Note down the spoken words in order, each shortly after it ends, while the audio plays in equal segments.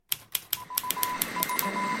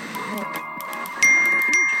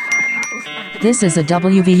This is a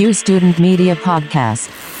WVU student media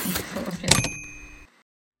podcast.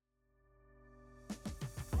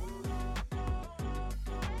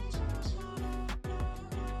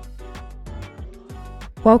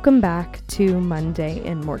 Welcome back to Monday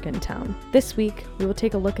in Morgantown. This week, we will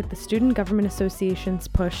take a look at the Student Government Association's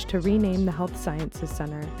push to rename the Health Sciences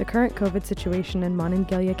Center, the current COVID situation in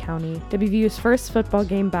Monongalia County, WVU's first football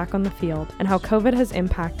game back on the field, and how COVID has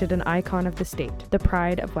impacted an icon of the state, the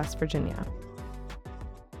pride of West Virginia.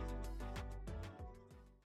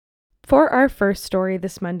 For our first story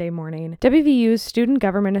this Monday morning, WVU's Student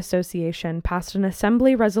Government Association passed an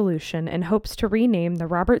assembly resolution in hopes to rename the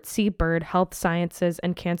Robert C. Byrd Health Sciences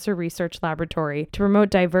and Cancer Research Laboratory to promote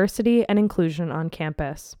diversity and inclusion on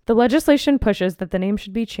campus. The legislation pushes that the name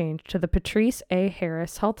should be changed to the Patrice A.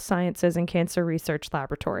 Harris Health Sciences and Cancer Research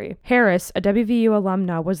Laboratory. Harris, a WVU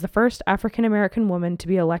alumna, was the first African-American woman to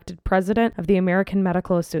be elected president of the American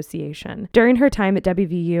Medical Association. During her time at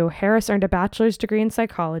WVU, Harris earned a bachelor's degree in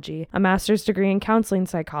psychology, a master's degree in counseling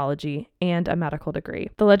psychology, and a medical degree.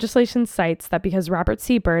 The legislation cites that because Robert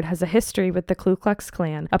C. Byrd has a history with the Ku Klux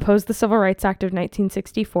Klan, opposed the Civil Rights Act of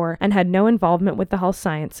 1964, and had no involvement with the health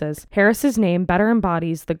sciences, Harris's name better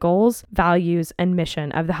embodies the goals, values, and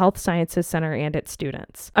mission of the Health Sciences Center and its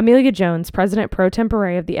students. Amelia Jones, president pro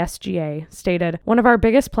tempore of the SGA, stated, "One of our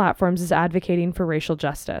biggest platforms is advocating for racial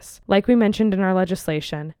justice. Like we mentioned in our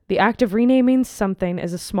legislation, the act of renaming something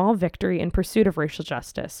is a small victory in pursuit of racial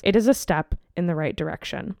justice. It is a step in the right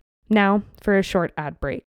direction." Now for a short ad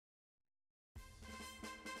break.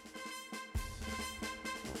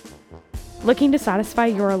 Looking to satisfy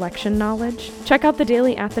your election knowledge? Check out the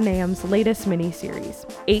Daily Athenaeum's latest mini-series,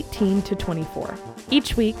 18 to 24.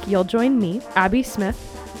 Each week, you'll join me, Abby Smith,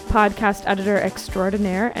 podcast editor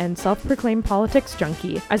extraordinaire and self-proclaimed politics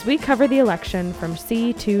junkie, as we cover the election from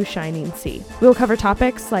sea to shining sea. We will cover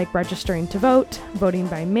topics like registering to vote, voting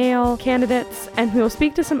by mail, candidates, and we will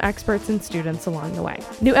speak to some experts and students along the way.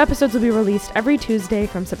 New episodes will be released every Tuesday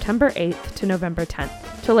from September 8th to November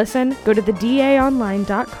 10th. To listen, go to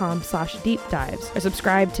thedaonline.com/deepdives or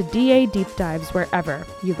subscribe to DA Deep Dives wherever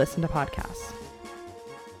you listen to podcasts.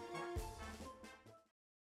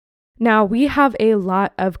 Now, we have a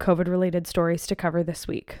lot of COVID-related stories to cover this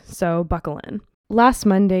week, so buckle in. Last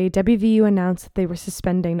Monday, WVU announced that they were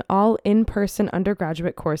suspending all in-person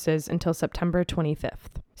undergraduate courses until September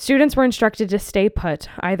 25th. Students were instructed to stay put,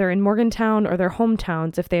 either in Morgantown or their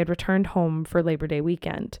hometowns if they had returned home for Labor Day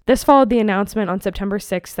weekend. This followed the announcement on September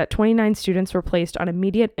 6th that 29 students were placed on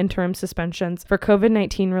immediate interim suspensions for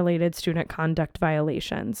COVID-19 related student conduct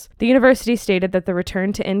violations. The university stated that the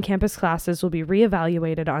return to in-campus classes will be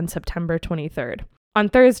reevaluated on September 23rd. On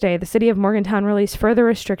Thursday, the city of Morgantown released further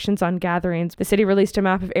restrictions on gatherings. The city released a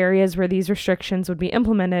map of areas where these restrictions would be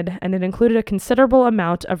implemented, and it included a considerable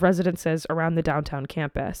amount of residences around the downtown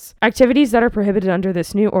campus. Activities that are prohibited under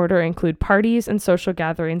this new order include parties and social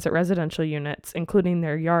gatherings at residential units, including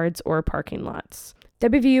their yards or parking lots.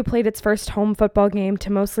 WVU played its first home football game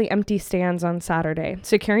to mostly empty stands on Saturday,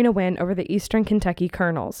 securing a win over the Eastern Kentucky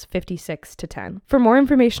Colonels, 56-10. For more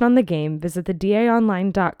information on the game, visit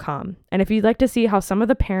thedaonline.com. And if you'd like to see how some of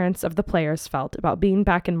the parents of the players felt about being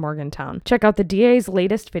back in Morgantown, check out the DA's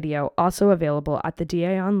latest video, also available at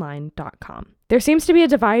thedaonline.com. There seems to be a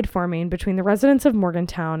divide forming between the residents of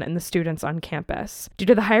Morgantown and the students on campus. Due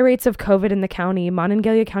to the high rates of COVID in the county,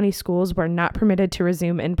 Monongalia County schools were not permitted to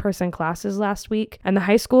resume in-person classes last week, and the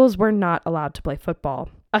high schools were not allowed to play football.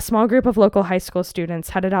 A small group of local high school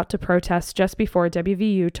students headed out to protest just before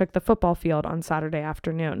WVU took the football field on Saturday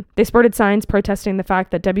afternoon. They sported signs protesting the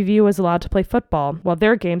fact that WVU was allowed to play football, while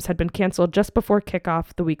their games had been canceled just before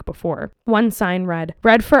kickoff the week before. One sign read,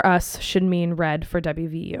 "Red for us should mean red for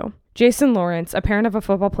WVU." Jason Lawrence, a parent of a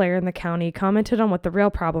football player in the county, commented on what the real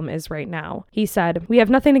problem is right now. He said, "We have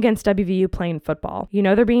nothing against WVU playing football. You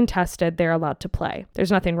know they're being tested, they're allowed to play.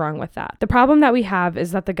 There's nothing wrong with that. The problem that we have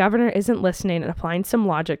is that the governor isn't listening and applying some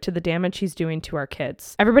logic to the damage he's doing to our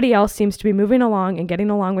kids. Everybody else seems to be moving along and getting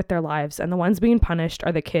along with their lives, and the ones being punished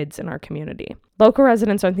are the kids in our community." Local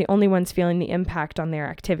residents aren't the only ones feeling the impact on their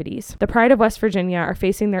activities. The Pride of West Virginia are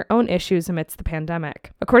facing their own issues amidst the pandemic.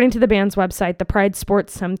 According to the band's website, the Pride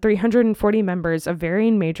sports some 340 members of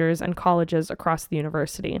varying majors and colleges across the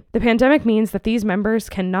university. The pandemic means that these members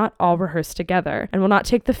cannot all rehearse together and will not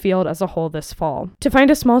take the field as a whole this fall. To find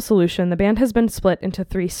a small solution, the band has been split into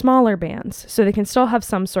 3 smaller bands, so they can still have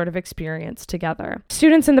some sort of experience together.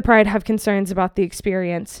 Students in the Pride have concerns about the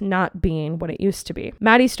experience not being what it used to be.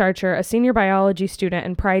 Maddie Starcher, a senior biology biology student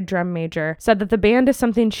and Pride drum major, said that the band is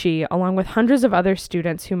something she, along with hundreds of other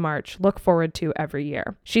students who march, look forward to every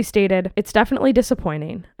year. She stated, "It's definitely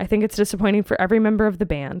disappointing. I think it's disappointing for every member of the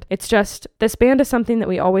band. It's just, this band is something that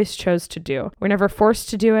we always chose to do. We're never forced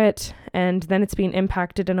to do it, and then it's being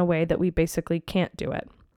impacted in a way that we basically can't do it."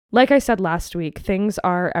 Like I said last week, things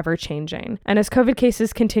are ever changing. And as COVID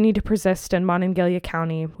cases continue to persist in Monongalia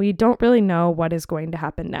County, we don't really know what is going to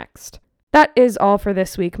happen next. That is all for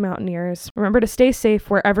this week, Mountaineers. Remember to stay safe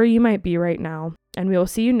wherever you might be right now, and we will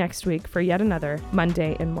see you next week for yet another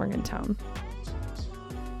Monday in Morgantown.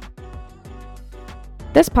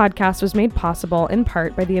 This podcast was made possible in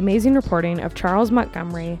part by the amazing reporting of Charles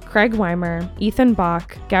Montgomery, Craig Weimer, Ethan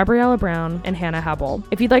Bach, Gabriella Brown, and Hannah Hebel.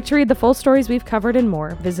 If you'd like to read the full stories we've covered and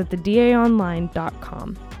more, visit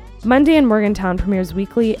thedaonline.com. Monday in Morgantown premieres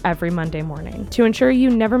weekly every Monday morning. To ensure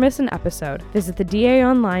you never miss an episode, visit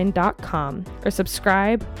thedaonline.com or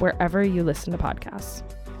subscribe wherever you listen to podcasts.